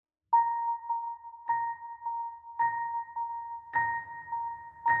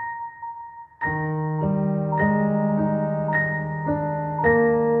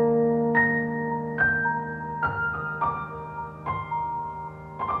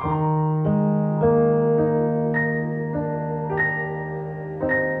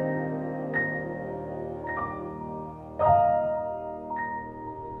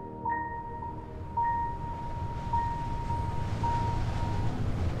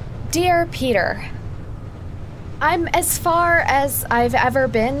Dear Peter, I'm as far as I've ever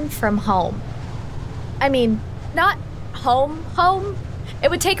been from home. I mean, not home. It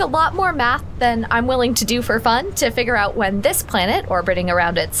would take a lot more math than I'm willing to do for fun to figure out when this planet orbiting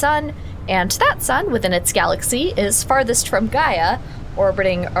around its sun and that sun within its galaxy is farthest from Gaia,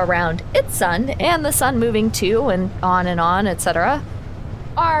 orbiting around its sun and the sun moving to and on, etc.,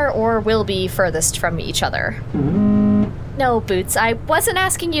 are or will be furthest from each other. No, Boots, I wasn't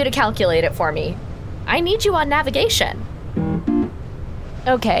asking you to calculate it for me. I need you on navigation.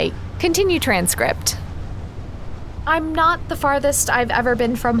 Okay, continue transcript. I'm not the farthest I've ever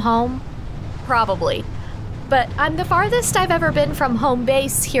been from home. Probably. But I'm the farthest I've ever been from home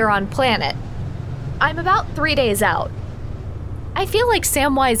base here on planet. I'm about 3 days out. I feel like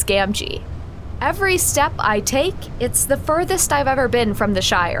Samwise Gamgee. Every step I take, it's the furthest I've ever been from the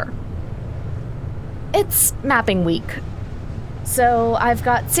Shire. It's mapping week. So I've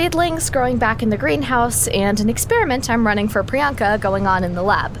got seedlings growing back in the greenhouse and an experiment I'm running for Priyanka going on in the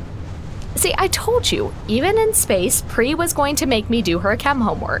lab. See, I told you, even in space, Pri was going to make me do her chem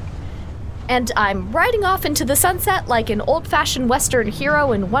homework. And I'm riding off into the sunset like an old-fashioned Western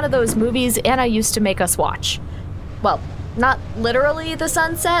hero in one of those movies Anna used to make us watch. Well, not literally the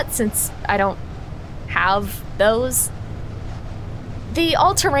sunset, since I don't have those. The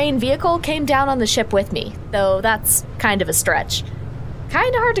all-terrain vehicle came down on the ship with me, though that's kind of a stretch.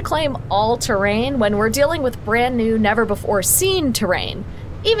 Kinda hard to claim all-terrain when we're dealing with brand new, never-before-seen terrain,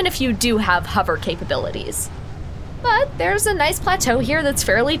 even if you do have hover capabilities. But there's a nice plateau here that's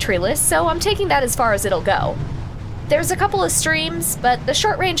fairly treeless, so I'm taking that as far as it'll go. There's a couple of streams, but the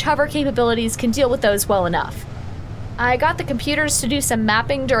short-range hover capabilities can deal with those well enough. I got the computers to do some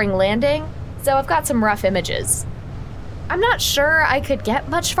mapping during landing, so I've got some rough images. I'm not sure I could get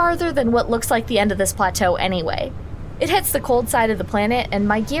much farther than what looks like the end of this plateau anyway. It hits the cold side of the planet, and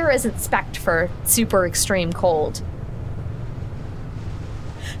my gear isn't spec'd for super extreme cold.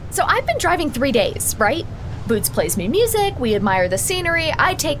 So I've been driving 3 days, right? Boots plays me music, we admire the scenery,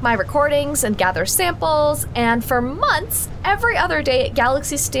 I take my recordings and gather samples, and for months, every other day at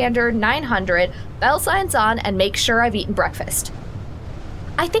Galaxy Standard 900, Belle signs on and makes sure I've eaten breakfast.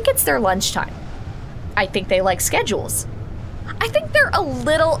 I think it's their lunchtime. I think they like schedules. I think they're a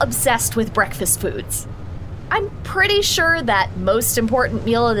little obsessed with breakfast foods. I'm pretty sure that most important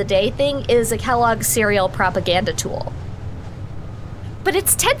meal of the day thing is a Kellogg's cereal propaganda tool. But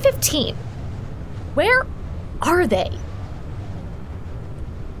it's 10:15. Where are they?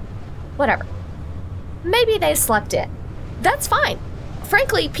 Whatever. Maybe they slept in. That's fine.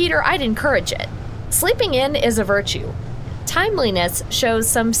 Frankly, Peter, I'd encourage it. Sleeping in is a virtue. Timeliness shows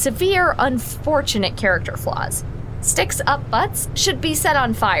some severe, unfortunate character flaws. Sticks up butts should be set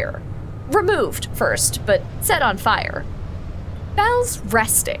on fire. Removed first, but set on fire. Belle's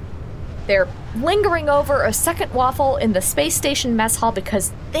resting. They're lingering over a second waffle in the space station mess hall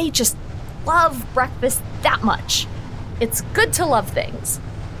because they just love breakfast that much. It's good to love things.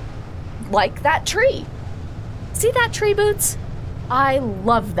 Like that tree. See that tree, Boots? I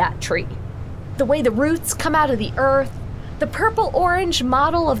love that tree. The way the roots come out of the earth, the purple-orange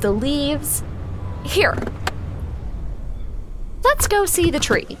model of the leaves. Here. Let's go see the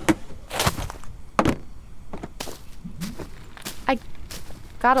tree. I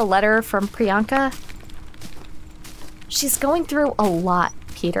got a letter from Priyanka. She's going through a lot,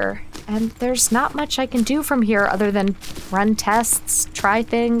 Peter, and there's not much I can do from here other than run tests, try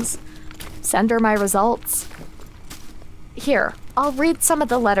things, send her my results. Here, I'll read some of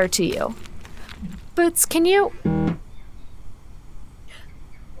the letter to you. Boots, can you...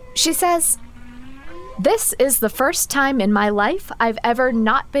 She says, "This is the first time in my life I've ever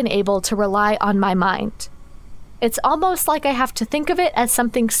not been able to rely on my mind. It's almost like I have to think of it as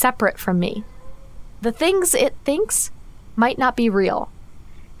something separate from me. The things it thinks might not be real.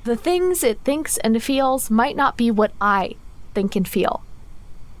 The things it thinks and feels might not be what I think and feel.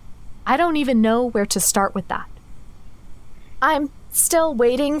 I don't even know where to start with that. I'm still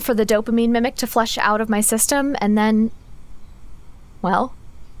waiting for the dopamine mimic to flush out of my system, and then, well,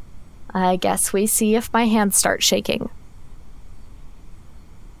 I guess we see if my hands start shaking."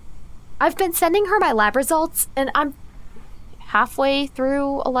 I've been sending her my lab results, and I'm halfway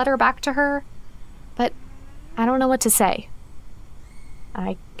through a letter back to her, but I don't know what to say.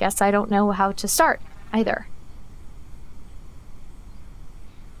 I guess I don't know how to start, either.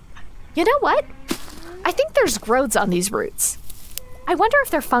 You know what? I think there's growths on these roots. I wonder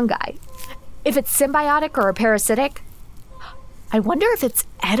if they're fungi. If it's symbiotic or a parasitic. I wonder if it's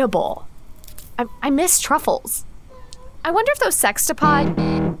edible. I miss truffles. I wonder if those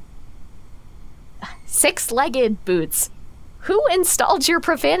sextopod... Six-legged, Boots. Who installed your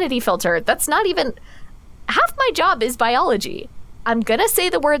profanity filter? That's not even... Half my job is biology. I'm gonna say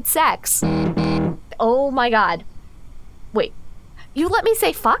the word sex. Oh my god. Wait. You let me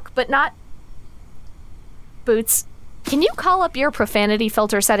say fuck, but not... Boots, can you call up your profanity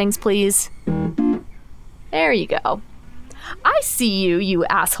filter settings, please? There you go. I see you, you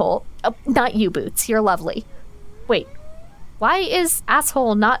asshole. Not you, Boots. You're lovely. Wait. Why is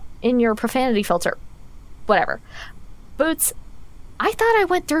asshole not in your profanity filter? Whatever. Boots, I thought I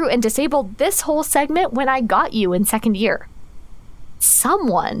went through and disabled this whole segment when I got you in second year.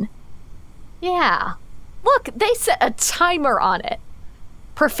 Someone. Yeah. Look, they set a timer on it.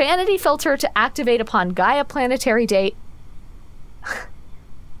 Profanity filter to activate upon Gaia planetary date.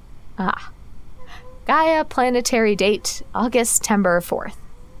 Gaia planetary date, August-tember 4th.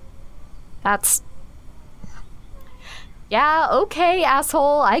 That's... Yeah, okay,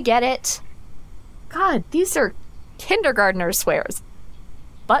 asshole, I get it. God, these are kindergartner swears.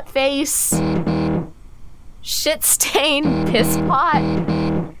 Buttface. Shit stain. Piss pot.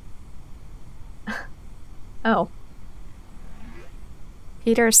 Oh.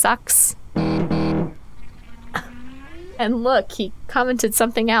 Peter sucks. And look, he commented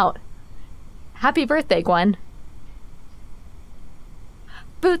something out. Happy birthday, Gwen.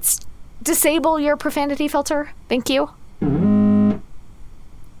 Boots, disable your profanity filter. Thank you.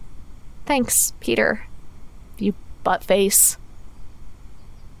 Thanks, Peter. You buttface.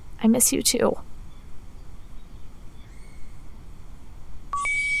 I miss you too.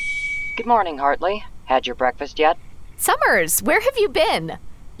 Good morning, Hartley. Had your breakfast yet? Summers, where have you been?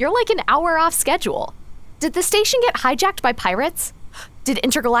 You're like an hour off schedule. Did the station get hijacked by pirates? Did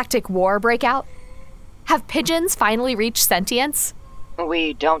intergalactic war break out? Have pigeons finally reached sentience?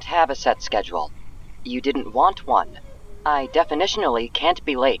 We don't have a set schedule. You didn't want one. I definitionally can't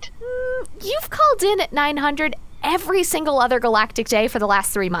be late. You've called in at 900 every single other galactic day for the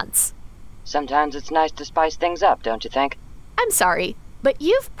last 3 months. Sometimes it's nice to spice things up, don't you think? I'm sorry, but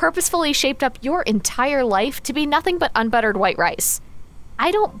you've purposefully shaped up your entire life to be nothing but unbuttered white rice. I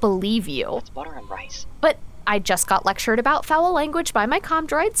don't believe you. It's butter and rice. But I just got lectured about foul language by my comm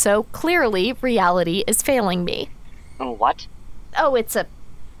droid, so clearly reality is failing me. What? Oh,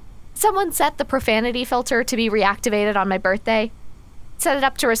 someone set the profanity filter to be reactivated on my birthday. Set it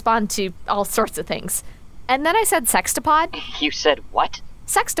up to respond to all sorts of things. And then I said sextopod. You said what?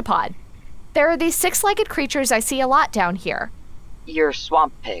 Sextopod. There are these six-legged creatures I see a lot down here. Your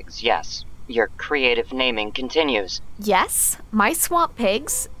swamp pigs, yes. Your creative naming continues. Yes, my swamp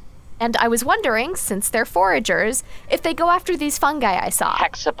pigs. And I was wondering, since they're foragers, if they go after these fungi I saw.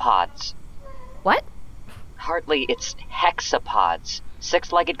 Hexapods. What? Hartley, it's hexapods.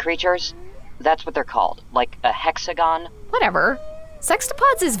 Six-legged creatures? That's what they're called. Like a hexagon? Whatever.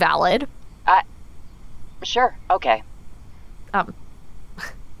 Sextopods is valid. Sure, okay.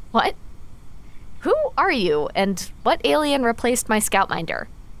 What? Who are you, and what alien replaced my Scoutminder?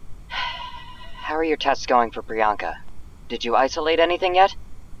 How are your tests going for Priyanka? Did you isolate anything yet?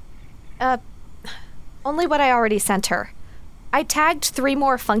 Only what I already sent her. I tagged 3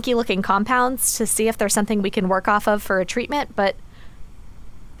 more funky-looking compounds to see if there's something we can work off of for a treatment, but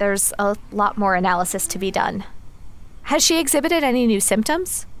there's a lot more analysis to be done. Has she exhibited any new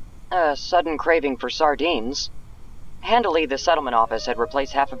symptoms? A sudden craving for sardines. Handily, the settlement office had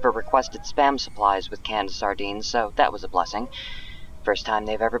replaced half of her requested spam supplies with canned sardines, so that was a blessing. First time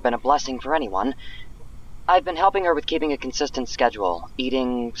they've ever been a blessing for anyone. I've been helping her with keeping a consistent schedule.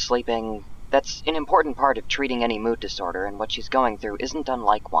 Eating, sleeping. That's an important part of treating any mood disorder, and what she's going through isn't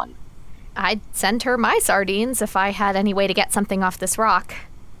unlike one. I'd send her my sardines if I had any way to get something off this rock.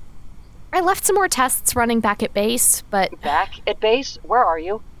 I left some more tests running back at base, but... Back at base? Where are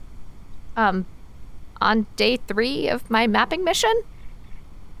you? On day 3 of my mapping mission?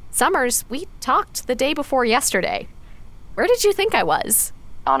 Summers, we talked the day before yesterday. Where did you think I was?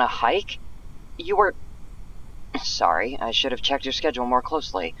 On a hike? You were... Sorry, I should have checked your schedule more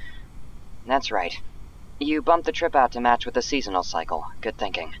closely. That's right. You bumped the trip out to match with the seasonal cycle. Good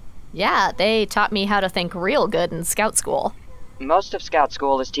thinking. Yeah, they taught me how to think real good in Scout School. Most of Scout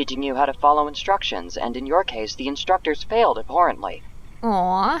School is teaching you how to follow instructions, and in your case, the instructors failed abhorrently.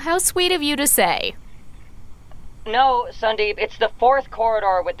 Aw, how sweet of you to say. No, Sundeep, it's the 4th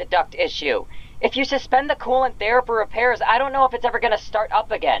corridor with the duct issue. If you suspend the coolant there for repairs, I don't know if it's ever gonna start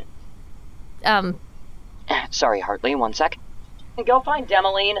up again. Sorry, Hartley, one sec. Go find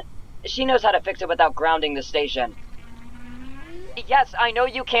Demeline. She knows how to fix it without grounding the station. Yes, I know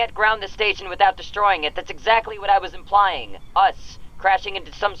you can't ground the station without destroying it. That's exactly what I was implying. Us, crashing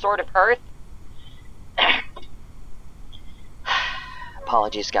into some sort of Earth.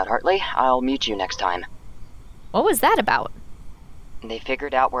 Apologies, Scout Hartley. I'll mute you next time. What was that about? They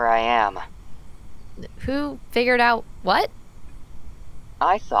figured out where I am. Who figured out what?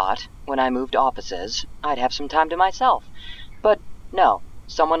 I thought, when I moved offices, I'd have some time to myself. But no,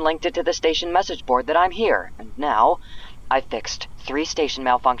 someone linked it to the station message board that I'm here, and now I fixed 3 station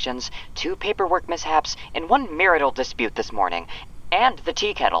malfunctions, 2 paperwork mishaps, and 1 marital dispute this morning. And the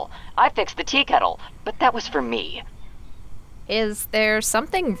tea kettle. I fixed the tea kettle, but that was for me. Is there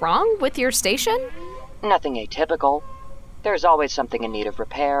something wrong with your station? Nothing atypical. There's always something in need of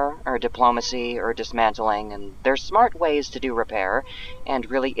repair, or diplomacy, or dismantling, and there's smart ways to do repair, and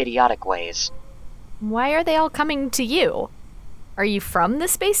really idiotic ways. Why are they all coming to you? Are you from the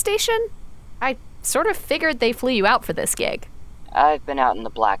space station? I sort of figured they flew you out for this gig. I've been out in the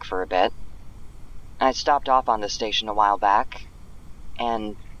black for a bit. I stopped off on the station a while back,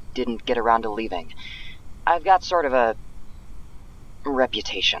 and didn't get around to leaving. I've got sort of a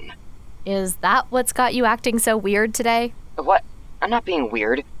reputation. Is that what's got you acting so weird today? What? I'm not being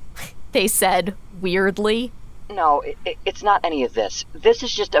weird. They said weirdly. No, it's not any of this. This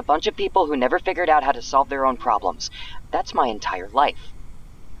is just a bunch of people who never figured out how to solve their own problems. That's my entire life.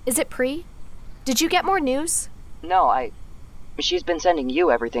 Is it Pri? Did you get more news? No, she's been sending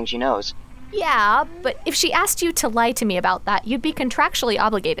you everything she knows. Yeah, but if she asked you to lie to me about that, you'd be contractually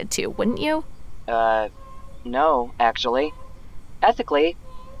obligated to, wouldn't you? No, actually. Ethically,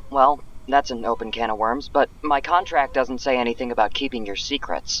 well, that's an open can of worms, but my contract doesn't say anything about keeping your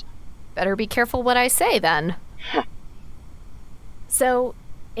secrets. Better be careful what I say, then. So,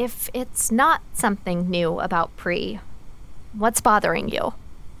 if it's not something new about Pri, what's bothering you?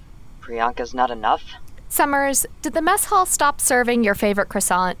 Priyanka's not enough? Summers, did the mess hall stop serving your favorite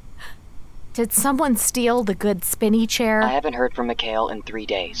croissant? Did someone steal the good spinny chair? I haven't heard from Mikhail in 3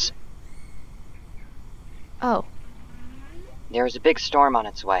 days. Oh. There's a big storm on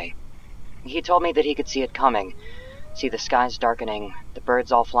its way. He told me that he could see it coming. See the skies darkening, the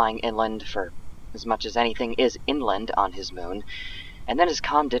birds all flying inland for as much as anything is inland on his moon. And then his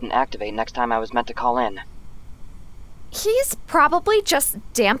comm didn't activate next time I was meant to call in. He's probably just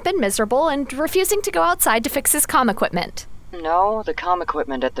damp and miserable and refusing to go outside to fix his comm equipment. No, the comm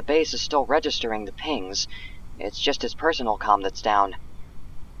equipment at the base is still registering the pings. It's just his personal comm that's down.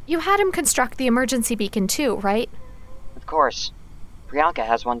 You had him construct the emergency beacon too, right? Of course. Priyanka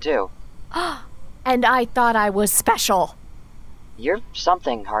has one too. And I thought I was special. You're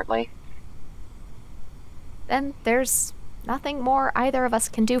something, Hartley. Then there's nothing more either of us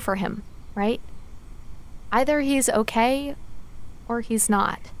can do for him, right? Either he's okay, or he's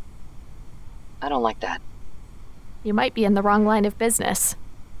not. I don't like that. You might be in the wrong line of business.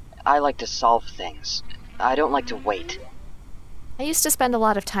 I like to solve things. I don't like to wait. I used to spend a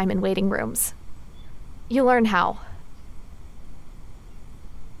lot of time in waiting rooms. You learn how.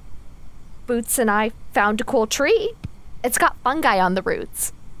 Boots and I found a cool tree. It's got fungi on the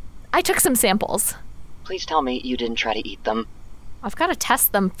roots. I took some samples. Please tell me you didn't try to eat them. I've got to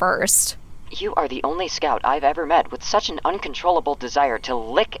test them first. You are the only scout I've ever met with such an uncontrollable desire to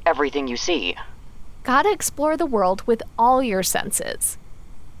lick everything you see. Gotta explore the world with all your senses.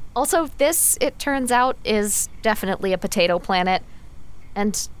 Also, this, it turns out, is definitely a potato planet.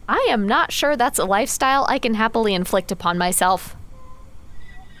 And I am not sure that's a lifestyle I can happily inflict upon myself.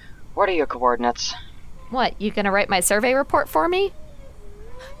 What are your coordinates? What, you gonna write my survey report for me?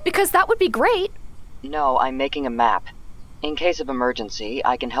 Because that would be great. No, I'm making a map. In case of emergency,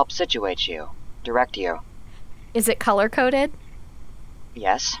 I can help situate you, direct you. Is it color-coded?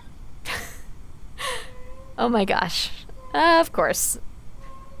 Yes. Oh my gosh. Of course.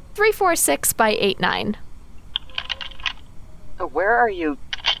 346 by 89. Where are you?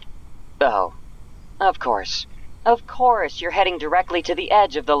 Oh, of course. Of course, you're heading directly to the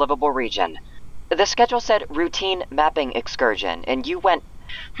edge of the livable region. The schedule said routine mapping excursion, and you went,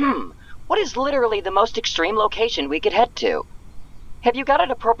 what is literally the most extreme location we could head to? Have you got it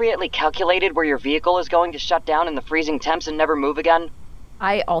appropriately calculated where your vehicle is going to shut down in the freezing temps and never move again?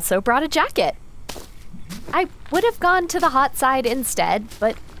 I also brought a jacket. I would have gone to the hot side instead,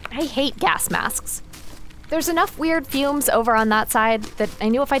 but I hate gas masks. There's enough weird fumes over on that side that I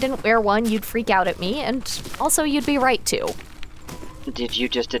knew if I didn't wear one, you'd freak out at me, and also you'd be right to. Did you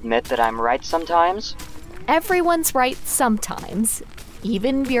just admit that I'm right sometimes? Everyone's right sometimes,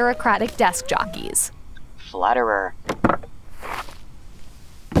 even bureaucratic desk jockeys. Flatterer.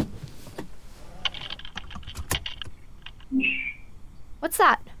 What's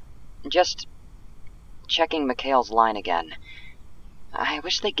that? Just checking Mikhail's line again. I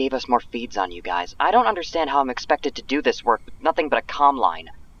wish they gave us more feeds on you guys. I don't understand how I'm expected to do this work with nothing but a comm line.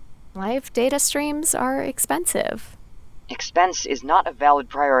 Live data streams are expensive. Expense is not a valid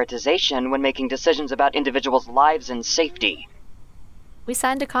prioritization when making decisions about individuals' lives and safety. We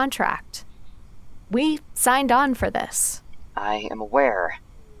signed a contract. We signed on for this. I am aware.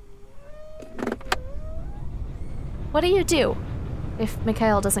 What do you do if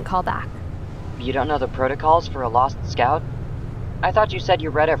Mikhail doesn't call back? You don't know the protocols for a lost scout? I thought you said you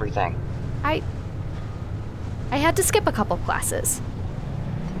read everything. I had to skip a couple classes.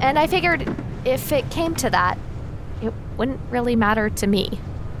 And I figured if it came to that, it wouldn't really matter to me.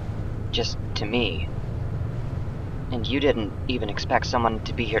 Just to me. And you didn't even expect someone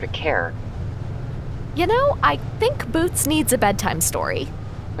to be here to care. You know, I think Boots needs a bedtime story.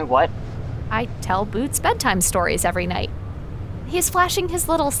 What? I tell Boots bedtime stories every night. He's flashing his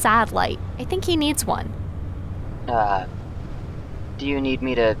little sad light. I think he needs one. Do you need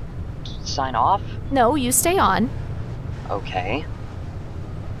me to sign off? No, you stay on. Okay.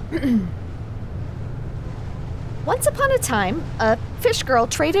 Once upon a time, a fish girl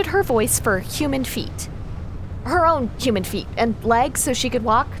traded her voice for human feet. Her own human feet and legs so she could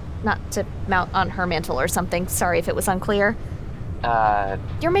walk, not to mount on her mantle or something. Sorry if it was unclear.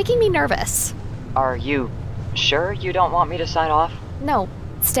 You're making me nervous. Are you sure you don't want me to sign off? No,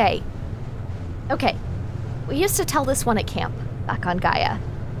 stay. Okay, we used to tell this one at camp, back on Gaia.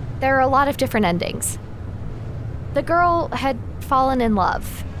 There are a lot of different endings. The girl had fallen in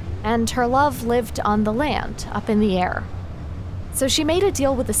love, and her love lived on the land, up in the air. So she made a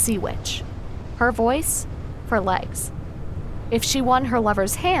deal with the sea witch. Her voice for legs. If she won her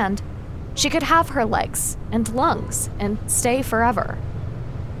lover's hand, she could have her legs and lungs and stay forever.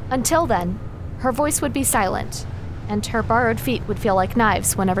 Until then, her voice would be silent, and her borrowed feet would feel like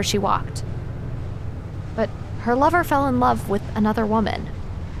knives whenever she walked. But her lover fell in love with another woman.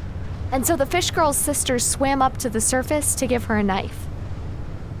 And so the fish girl's sisters swam up to the surface to give her a knife.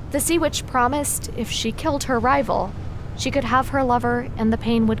 The sea witch promised if she killed her rival, she could have her lover and the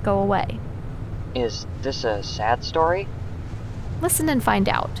pain would go away. Is this a sad story? Listen and find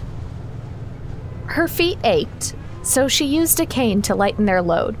out. Her feet ached, so she used a cane to lighten their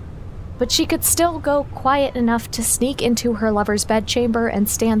load, but she could still go quiet enough to sneak into her lover's bedchamber and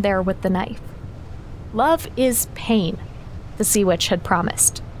stand there with the knife. Love is pain, the sea witch had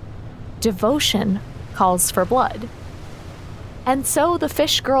promised. Devotion calls for blood. And so the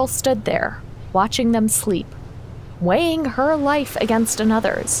fish girl stood there, watching them sleep, weighing her life against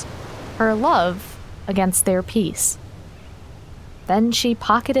another's, her love against their peace. Then she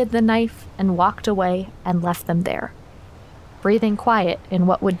pocketed the knife and walked away and left them there, breathing quiet in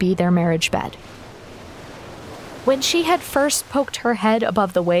what would be their marriage bed. When she had first poked her head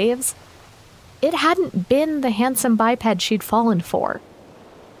above the waves, it hadn't been the handsome biped she'd fallen for.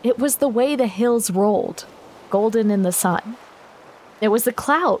 It was the way the hills rolled, golden in the sun. It was the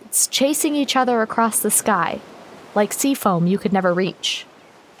clouds chasing each other across the sky, like sea foam you could never reach.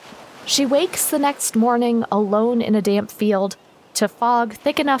 She wakes the next morning alone in a damp field to fog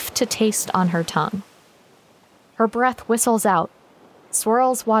thick enough to taste on her tongue. Her breath whistles out,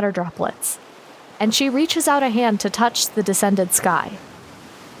 swirls water droplets, and she reaches out a hand to touch the descended sky.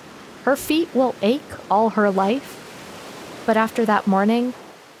 Her feet will ache all her life, but after that morning,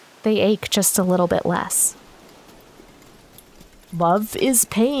 they ache just a little bit less. Love is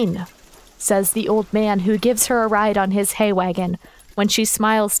pain, says the old man who gives her a ride on his hay wagon when she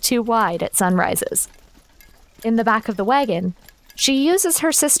smiles too wide at sunrises. In the back of the wagon, she uses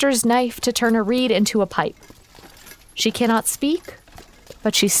her sister's knife to turn a reed into a pipe. She cannot speak,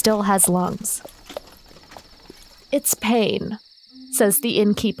 but she still has lungs. It's pain, says the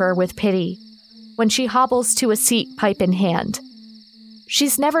innkeeper with pity, when she hobbles to a seat, pipe in hand.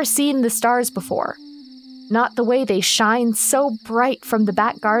 She's never seen the stars before, not the way they shine so bright from the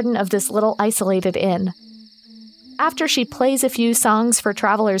back garden of this little isolated inn. After she plays a few songs for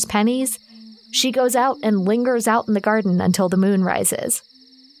travelers' pennies, she goes out and lingers out in the garden until the moon rises.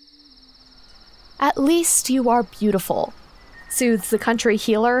 At least you are beautiful, soothes the country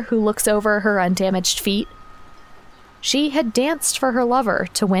healer who looks over her undamaged feet. She had danced for her lover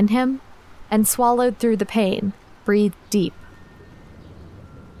to win him and swallowed through the pain, breathed deep.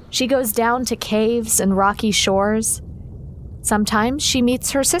 She goes down to caves and rocky shores. Sometimes she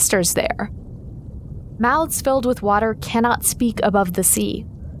meets her sisters there. Mouths filled with water cannot speak above the sea,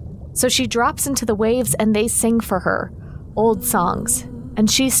 so she drops into the waves and they sing for her, old songs, and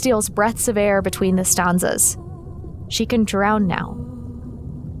she steals breaths of air between the stanzas. She can drown now.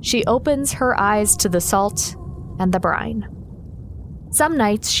 She opens her eyes to the salt and the brine. Some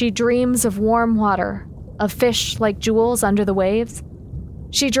nights she dreams of warm water, of fish like jewels under the waves.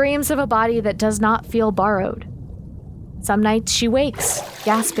 She dreams of a body that does not feel borrowed. Some nights she wakes,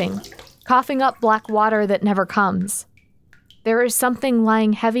 gasping, coughing up black water that never comes. There is something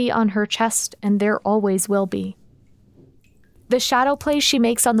lying heavy on her chest, and there always will be. The shadow plays she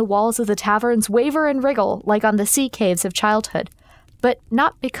makes on the walls of the taverns waver and wriggle like on the sea caves of childhood, but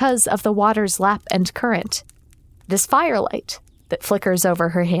not because of the water's lap and current. This firelight that flickers over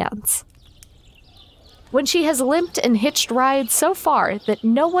her hands. When she has limped and hitched rides so far that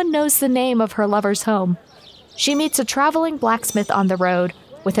no one knows the name of her lover's home, she meets a traveling blacksmith on the road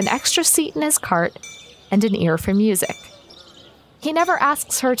with an extra seat in his cart and an ear for music. He never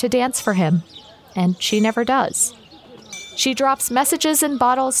asks her to dance for him, and she never does. She drops messages in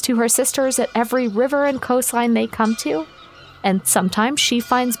bottles to her sisters at every river and coastline they come to, and sometimes she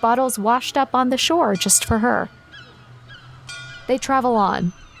finds bottles washed up on the shore just for her. They travel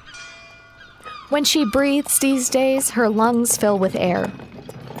on. When she breathes these days, her lungs fill with air.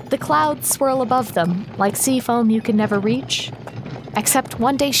 The clouds swirl above them like sea foam you can never reach. Except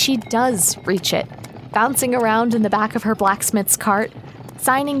one day she does reach it, bouncing around in the back of her blacksmith's cart,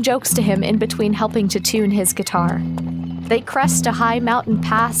 signing jokes to him in between helping to tune his guitar. They crest a high mountain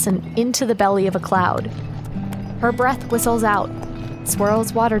pass and into the belly of a cloud. Her breath whistles out,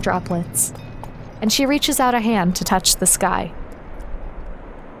 swirls water droplets, and she reaches out a hand to touch the sky.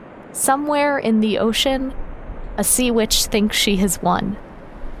 Somewhere in the ocean, a sea witch thinks she has won.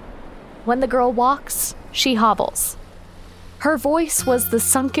 When the girl walks, she hobbles. Her voice was the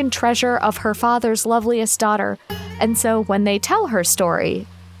sunken treasure of her father's loveliest daughter, and so when they tell her story,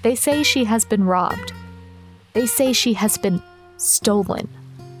 they say she has been robbed. They say she has been stolen.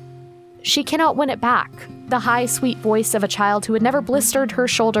 She cannot win it back, the high, sweet voice of a child who had never blistered her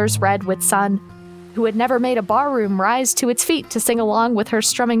shoulders red with sun, who had never made a barroom rise to its feet to sing along with her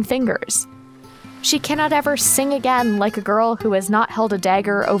strumming fingers. She cannot ever sing again like a girl who has not held a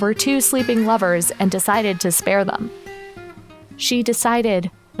dagger over two sleeping lovers and decided to spare them. She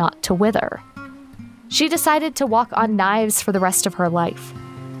decided not to wither. She decided to walk on knives for the rest of her life.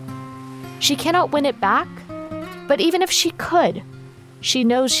 She cannot win it back, but even if she could, she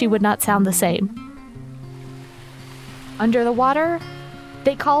knows she would not sound the same. Under the water,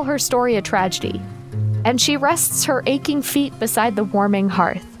 they call her story a tragedy, and she rests her aching feet beside the warming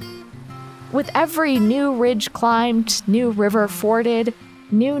hearth. With every new ridge climbed, new river forded,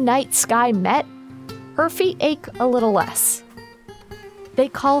 new night sky met, her feet ache a little less. They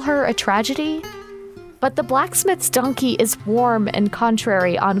call her a tragedy, but the blacksmith's donkey is warm and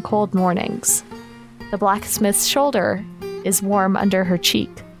contrary on cold mornings. The blacksmith's shoulder is warm under her cheek.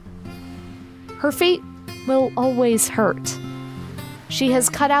 Her feet will always hurt. She has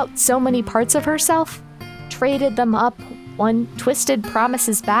cut out so many parts of herself, traded them up, one twisted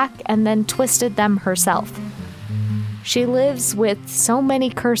promises back, and then twisted them herself. She lives with so many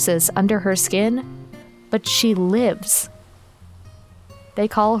curses under her skin, but she lives. They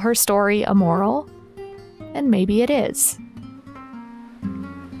call her story immoral, and maybe it is.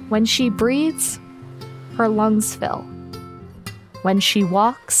 When she breathes, her lungs fill. When she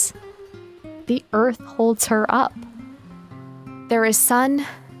walks, the earth holds her up. There is sun,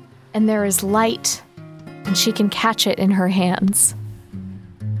 and there is light, and she can catch it in her hands.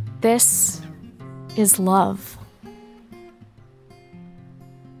 This is love.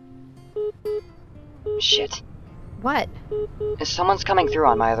 Shit. What? Someone's coming through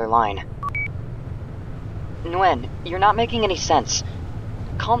on my other line. Nguyen, you're not making any sense.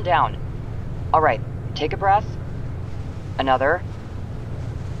 Calm down. Alright, take a breath. Another.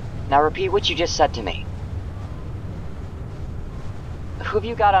 Now repeat what you just said to me. Who have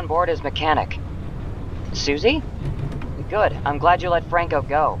you got on board as mechanic? Susie? Good, I'm glad you let Franco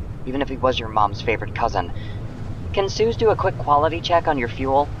go, even if he was your mom's favorite cousin. Can Suze do a quick quality check on your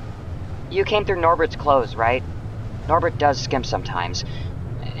fuel? You came through Norbert's clothes, right? Norbert does skimp sometimes.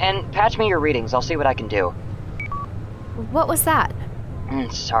 And patch me your readings, I'll see what I can do. What was that?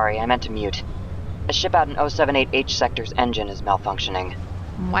 Sorry, I meant to mute. A ship out in 078H sector's engine is malfunctioning.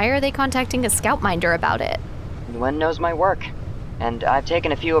 Why are they contacting a scoutminder about it? Nguyen knows my work. And I've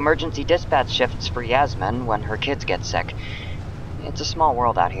taken a few emergency dispatch shifts for Yasmin when her kids get sick. It's a small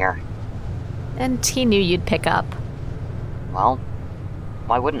world out here. And he knew you'd pick up. Well,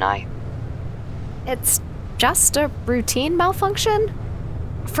 why wouldn't I? It's just a routine malfunction?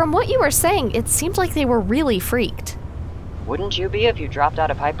 From what you were saying, it seemed like they were really freaked. Wouldn't you be if you dropped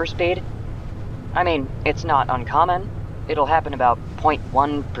out of hyperspeed? I mean, it's not uncommon. It'll happen about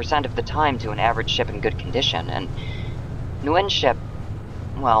 0.1% of the time to an average ship in good condition, and Nguyen's ship,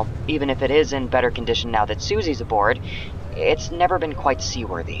 well, even if it is in better condition now that Susie's aboard, it's never been quite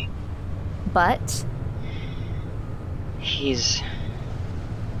seaworthy. But?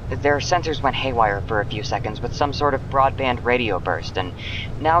 Their sensors went haywire for a few seconds with some sort of broadband radio burst, and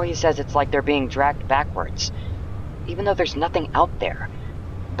now he says it's like they're being dragged backwards, even though there's nothing out there.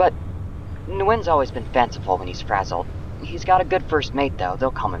 But Nguyen's always been fanciful when he's frazzled. He's got a good first mate, though.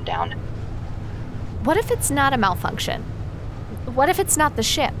 They'll calm him down. What if it's not a malfunction? What if it's not the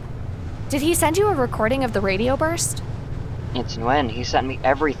ship? Did he send you a recording of the radio burst? It's Nguyen. He sent me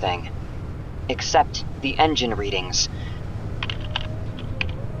everything. Except the engine readings.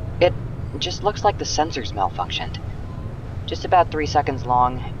 It just looks like the sensors malfunctioned. Just about 3 seconds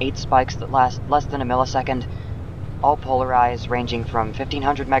long, 8 spikes that last less than a millisecond, all polarized, ranging from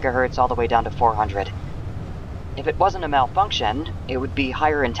 1500 megahertz all the way down to 400. If it wasn't a malfunction, it would be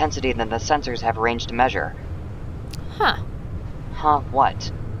higher intensity than the sensors have range to measure. Huh. Huh,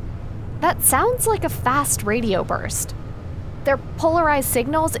 what? That sounds like a fast radio burst. They're polarized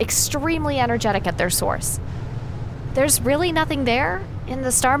signals, extremely energetic at their source. There's really nothing there in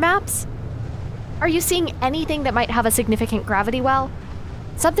the star maps? Are you seeing anything that might have a significant gravity well?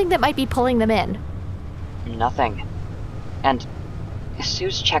 Something that might be pulling them in? Nothing. And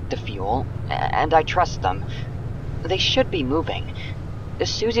Sue's checked the fuel, and I trust them. They should be moving.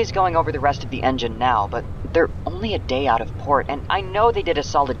 Susie's going over the rest of the engine now, but they're only a day out of port, and I know they did a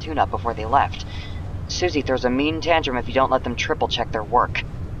solid tune-up before they left. Susie throws a mean tantrum if you don't let them triple-check their work.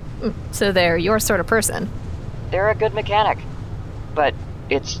 So they're your sort of person. They're a good mechanic, but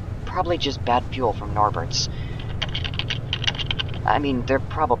it's probably just bad fuel from Norbert's. I mean, they're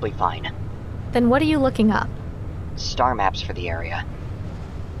probably fine. Then what are you looking up? Star maps for the area.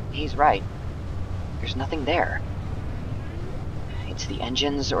 He's right. There's nothing there. It's the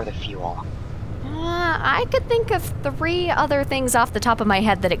engines or the fuel. I could think of 3 other things off the top of my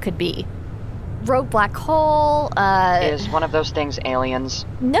head that it could be. Rogue black hole, Is one of those things aliens?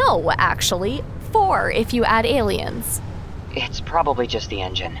 No, actually. 4 if you add aliens. It's probably just the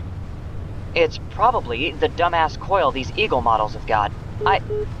engine. It's probably the dumbass coil these Eagle models have got.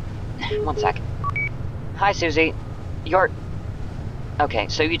 One sec. Hi, Susie. Okay,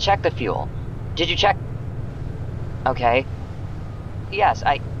 so you checked the fuel. Did you check? Okay. Yes,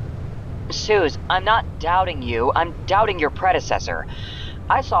 Suze, I'm not doubting you. I'm doubting your predecessor.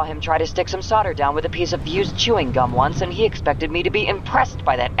 I saw him try to stick some solder down with a piece of used chewing gum once, and he expected me to be impressed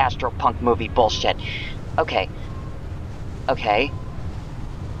by that Astropunk movie bullshit. Okay.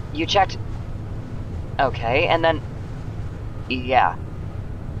 You checked... Okay, and then... Yeah,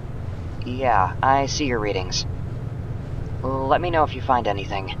 I see your readings. Let me know if you find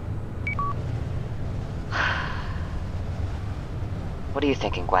anything. What are you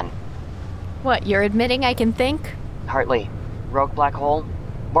thinking, Gwen? What, you're admitting I can think? Hartley, rogue black hole?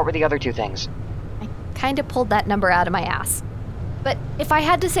 What were the other 2 things? I kind of pulled that number out of my ass. But if I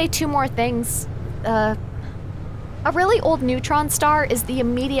had to say 2 more things, a really old neutron star is the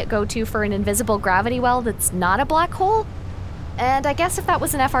immediate go-to for an invisible gravity well that's not a black hole. And I guess if that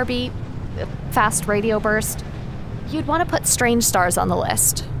was an FRB, fast radio burst, you'd want to put strange stars on the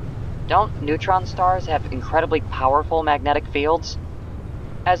list. Don't neutron stars have incredibly powerful magnetic fields?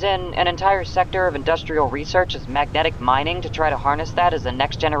 As in, an entire sector of industrial research is magnetic mining to try to harness that as a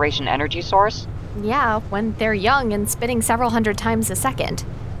next-generation energy source? Yeah, when they're young and spinning several hundred times a second.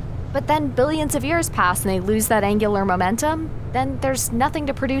 But then billions of years pass and they lose that angular momentum, then there's nothing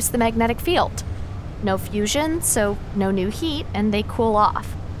to produce the magnetic field. No fusion, so no new heat, and they cool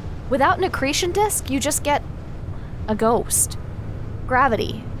off. Without an accretion disk, you just get a ghost.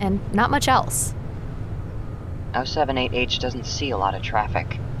 Gravity, and not much else. 078H doesn't see a lot of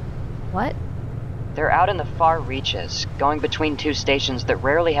traffic. What? They're out in the far reaches, going between 2 stations that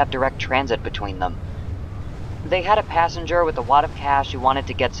rarely have direct transit between them. They had a passenger with a wad of cash who wanted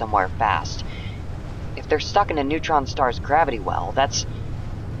to get somewhere fast. If they're stuck in a neutron star's gravity well,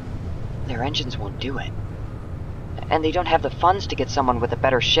 their engines won't do it. And they don't have the funds to get someone with a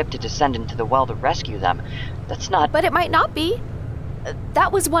better ship to descend into the well to rescue them. That's not... But it might not be.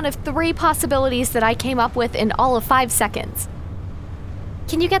 That was one of 3 possibilities that I came up with in all of 5 seconds.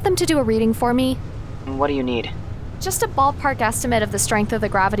 Can you get them to do a reading for me? What do you need? Just a ballpark estimate of the strength of the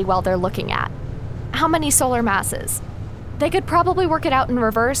gravity well they're looking at. How many solar masses? They could probably work it out in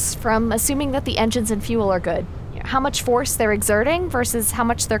reverse from assuming that the engines and fuel are good. How much force they're exerting versus how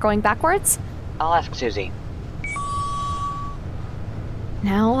much they're going backwards? I'll ask Susie.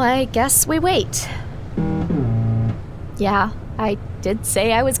 Now I guess we wait. Yeah, I did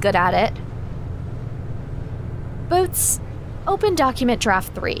say I was good at it. Boots, open document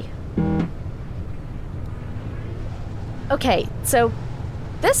draft 3. Okay, so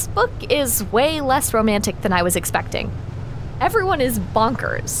this book is way less romantic than I was expecting. Everyone is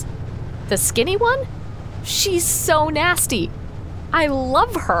bonkers. The skinny one? She's so nasty. I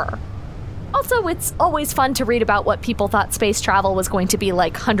love her. Also, it's always fun to read about what people thought space travel was going to be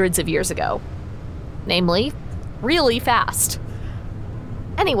like hundreds of years ago. Namely, really fast.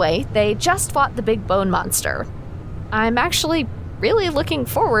 Anyway, they just fought the big bone monster. I'm actually really looking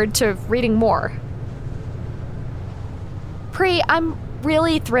forward to reading more. Pri, I'm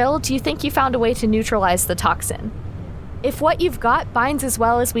really thrilled you think you found a way to neutralize the toxin. If what you've got binds as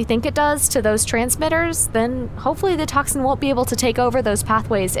well as we think it does to those transmitters, then hopefully the toxin won't be able to take over those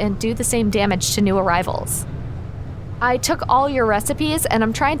pathways and do the same damage to new arrivals. I took all your recipes and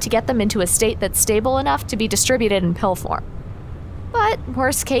I'm trying to get them into a state that's stable enough to be distributed in pill form. But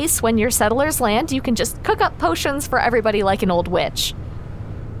worst case, when your settlers land, you can just cook up potions for everybody like an old witch.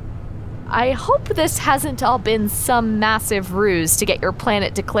 I hope this hasn't all been some massive ruse to get your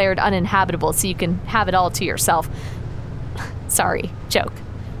planet declared uninhabitable so you can have it all to yourself. Sorry, joke.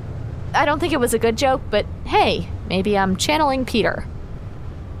 I don't think it was a good joke, but hey, maybe I'm channeling Peter.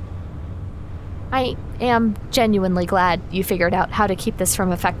 I am genuinely glad you figured out how to keep this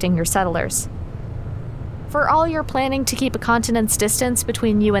from affecting your settlers. For all your planning to keep a continent's distance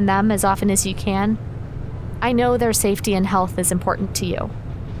between you and them as often as you can, I know their safety and health is important to you.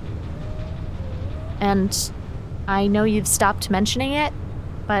 And I know you've stopped mentioning it,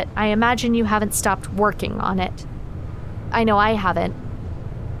 but I imagine you haven't stopped working on it. I know I haven't.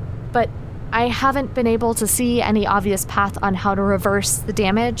 But I haven't been able to see any obvious path on how to reverse the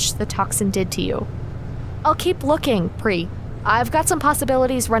damage the toxin did to you. I'll keep looking, Pri. I've got some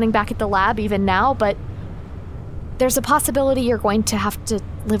possibilities running back at the lab even now, but there's a possibility you're going to have to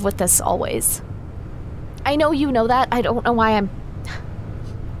live with this always. I know you know that. I don't know why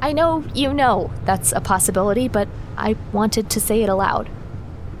I know you know that's a possibility, but I wanted to say it aloud.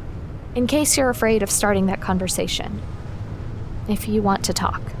 In case you're afraid of starting that conversation. If you want to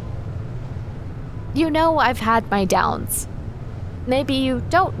talk. You know I've had my downs. Maybe you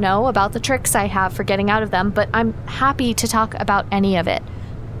don't know about the tricks I have for getting out of them, but I'm happy to talk about any of it.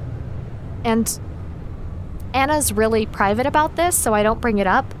 And Anna's really private about this, so I don't bring it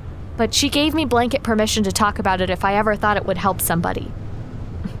up, but she gave me blanket permission to talk about it if I ever thought it would help somebody.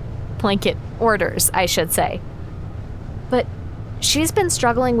 Blanket orders, I should say. But she's been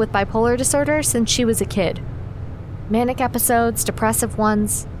struggling with bipolar disorder since she was a kid. Manic episodes, depressive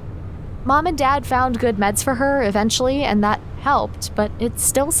ones. Mom and Dad found good meds for her eventually, and that helped, but it's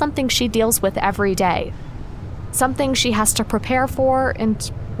still something she deals with every day. Something she has to prepare for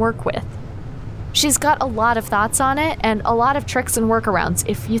and work with. She's got a lot of thoughts on it and a lot of tricks and workarounds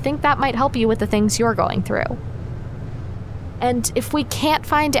if you think that might help you with the things you're going through. And if we can't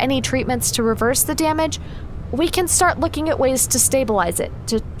find any treatments to reverse the damage, we can start looking at ways to stabilize it,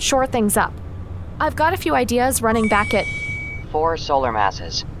 to shore things up. I've got a few ideas running back at 4 solar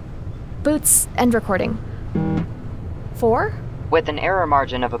masses. Boots and recording. 4? With an error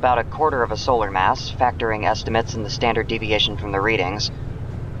margin of about 1/4 of a solar mass, factoring estimates and the standard deviation from the readings.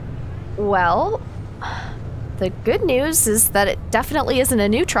 Well, the good news is that it definitely isn't a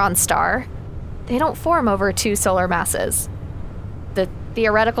neutron star. They don't form over 2 solar masses. The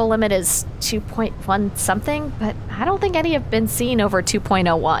theoretical limit is 2.1 something, but I don't think any have been seen over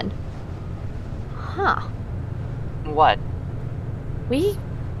 2.01. Huh. What? We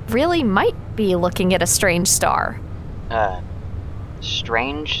really might be looking at a strange star.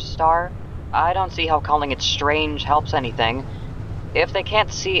 Strange star? I don't see how calling it strange helps anything. If they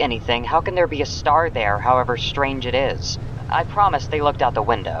can't see anything, how can there be a star there, however strange it is? I promise they looked out the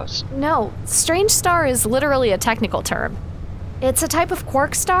windows. No, strange star is literally a technical term. It's a type of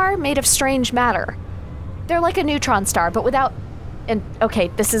quark star made of strange matter. They're like a neutron star, but without... And, okay,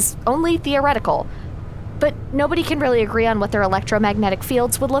 this is only theoretical, but nobody can really agree on what their electromagnetic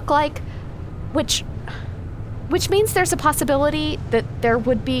fields would look like, which means there's a possibility that there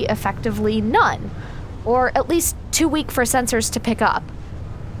would be effectively none, or at least too weak for sensors to pick up.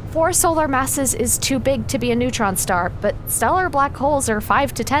 4 solar masses is too big to be a neutron star, but stellar black holes are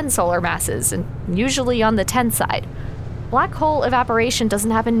 5 to 10 solar masses, and usually on the 10 side. Black hole evaporation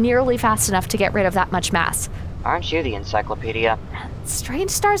doesn't happen nearly fast enough to get rid of that much mass. Aren't you the encyclopedia?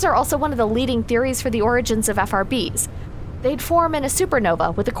 Strange stars are also one of the leading theories for the origins of FRBs. They'd form in a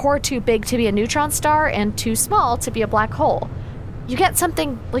supernova with a core too big to be a neutron star and too small to be a black hole. You get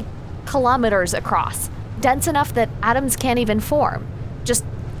something like kilometers across, dense enough that atoms can't even form. Just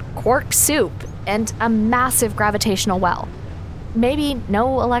quark soup and a massive gravitational well. Maybe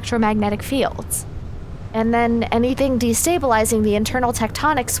no electromagnetic fields. And then anything destabilizing the internal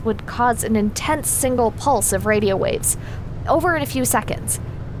tectonics would cause an intense single pulse of radio waves, over in a few seconds.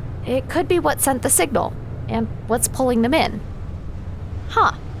 It could be what sent the signal, and what's pulling them in.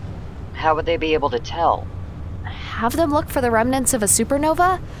 Huh. How would they be able to tell? Have them look for the remnants of a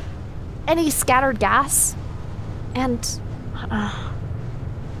supernova? Any scattered gas? And...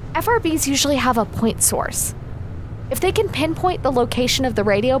 FRBs usually have a point source. If they can pinpoint the location of the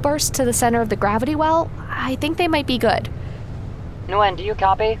radio burst to the center of the gravity well, I think they might be good. Nguyen, do you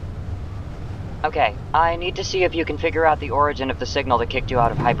copy? Okay, I need to see if you can figure out the origin of the signal that kicked you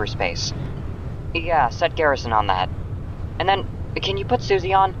out of hyperspace. Yeah, set Garrison on that. And then, can you put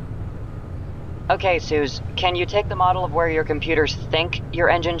Susie on? Okay, Suze, can you take the model of where your computers think your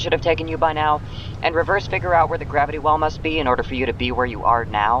engine should have taken you by now, and reverse figure out where the gravity well must be in order for you to be where you are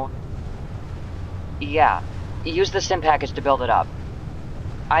now? Yeah, use the sim package to build it up.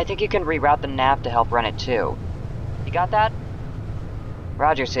 I think you can reroute the nav to help run it too. You got that?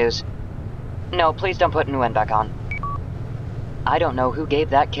 Roger, Suze. No, please don't put Nguyen back on. I don't know who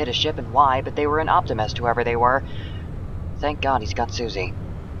gave that kid a ship and why, but they were an optimist, whoever they were. Thank God he's got Susie.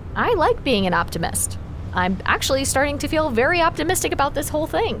 I like being an optimist. I'm actually starting to feel very optimistic about this whole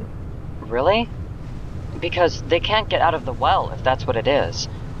thing. Really? Because they can't get out of the well, if that's what it is.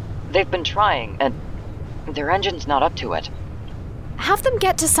 They've been trying, and their engine's not up to it. Have them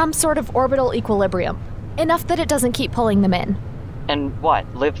get to some sort of orbital equilibrium, enough that it doesn't keep pulling them in. And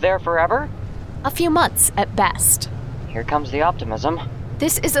what, live there forever? A few months at best. Here comes the optimism.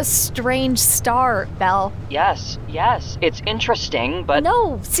 This is a strange star, Belle. Yes, it's interesting, but...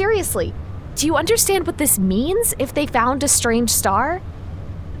 No, seriously. Do you understand what this means if they found a strange star?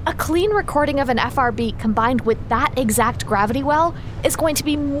 A clean recording of an FRB combined with that exact gravity well is going to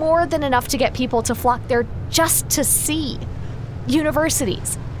be more than enough to get people to flock there just to see.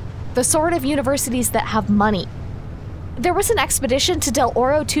 Universities. The sort of universities that have money. There was an expedition to Del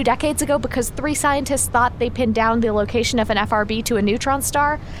Oro 2 decades ago because 3 scientists thought they pinned down the location of an FRB to a neutron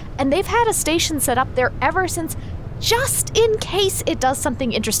star, and they've had a station set up there ever since, just in case it does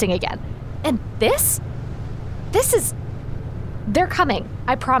something interesting again. And this is... They're coming,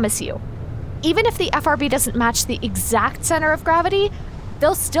 I promise you. Even if the FRB doesn't match the exact center of gravity,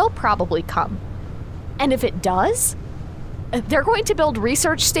 they'll still probably come. And if it does, they're going to build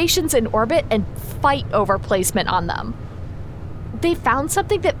research stations in orbit and fight over placement on them. They found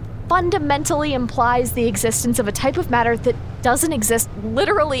something that fundamentally implies the existence of a type of matter that doesn't exist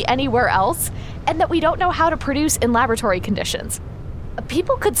literally anywhere else, and that we don't know how to produce in laboratory conditions.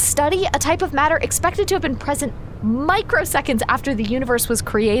 People could study a type of matter expected to have been present microseconds after the universe was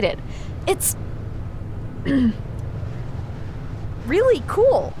created. It's really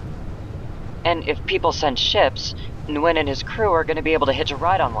cool. And if people send ships, Nguyen and his crew are going to be able to hitch a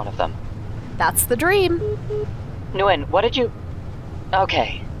ride on one of them. That's the dream. Nguyen, what did you...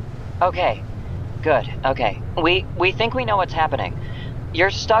 Okay. Good. Okay. We think we know what's happening.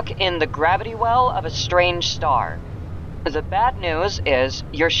 You're stuck in the gravity well of a strange star. The bad news is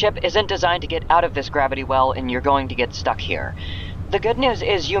your ship isn't designed to get out of this gravity well, and you're going to get stuck here. The good news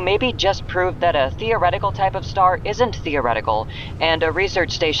is you maybe just proved that a theoretical type of star isn't theoretical, and a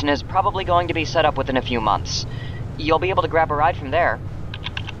research station is probably going to be set up within a few months. You'll be able to grab a ride from there.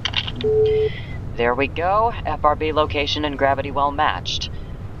 There we go. FRB location and gravity well matched.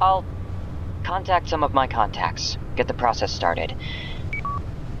 I'll contact some of my contacts. Get the process started.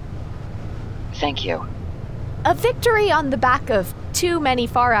 Thank you. A victory on the back of too many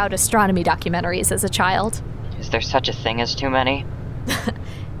far-out astronomy documentaries as a child. Is there such a thing as too many?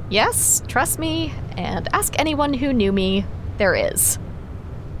 Yes, trust me, and ask anyone who knew me, there is.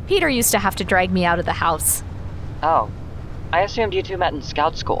 Peter used to have to drag me out of the house. Oh, I assumed you two met in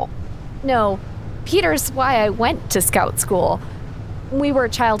scout school. No, Peter's why I went to scout school. We were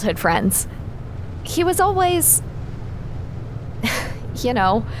childhood friends. He was always... you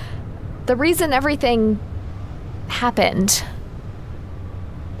know, the reason everything happened.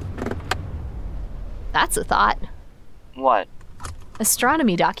 That's a thought. What?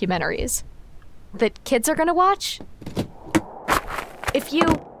 Astronomy documentaries that kids are gonna watch. If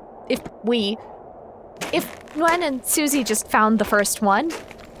Nguyen and Susie just found the first one,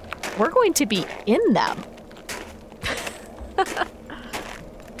 we're going to be in them.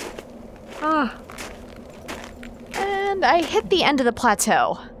 And I hit the end of the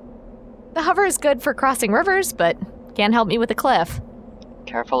plateau. The hover is good for crossing rivers, but can't help me with a cliff.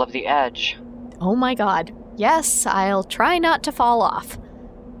 Careful of the edge. Oh my god. Yes, I'll try not to fall off.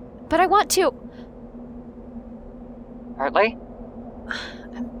 But I want to... Hartley?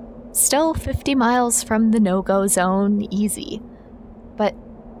 I'm still 50 miles from the no-go zone, easy. But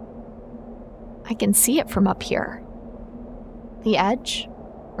I can see it from up here. The edge,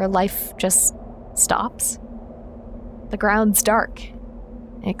 where life just stops. The ground's dark,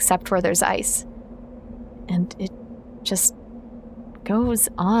 except where there's ice. And it just goes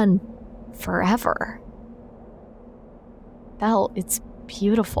on forever. Belle, it's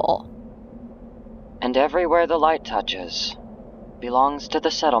beautiful. And everywhere the light touches belongs to the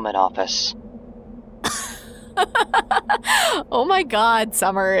settlement office. Oh my god,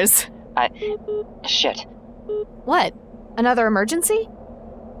 Summers. Shit. What? Another emergency?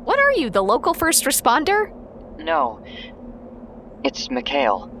 What are you, the local first responder? No. It's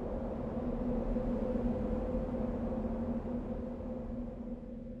Mikhail.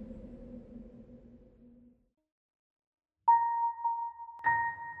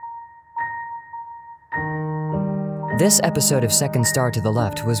 This episode of Second Star to the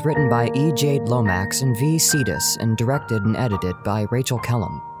Left was written by E. Jade Lomax and V. Cetus and directed and edited by Rachel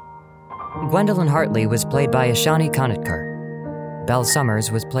Kellum. Gwendolyn Hartley was played by Ashani Kanatkar. Belle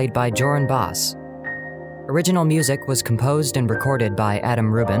Summers was played by Joran Boss. Original music was composed and recorded by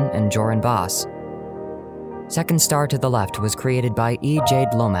Adam Rubin and Joran Boss. Second Star to the Left was created by E.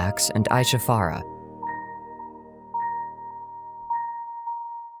 Jade Lomax and Aisha Farah.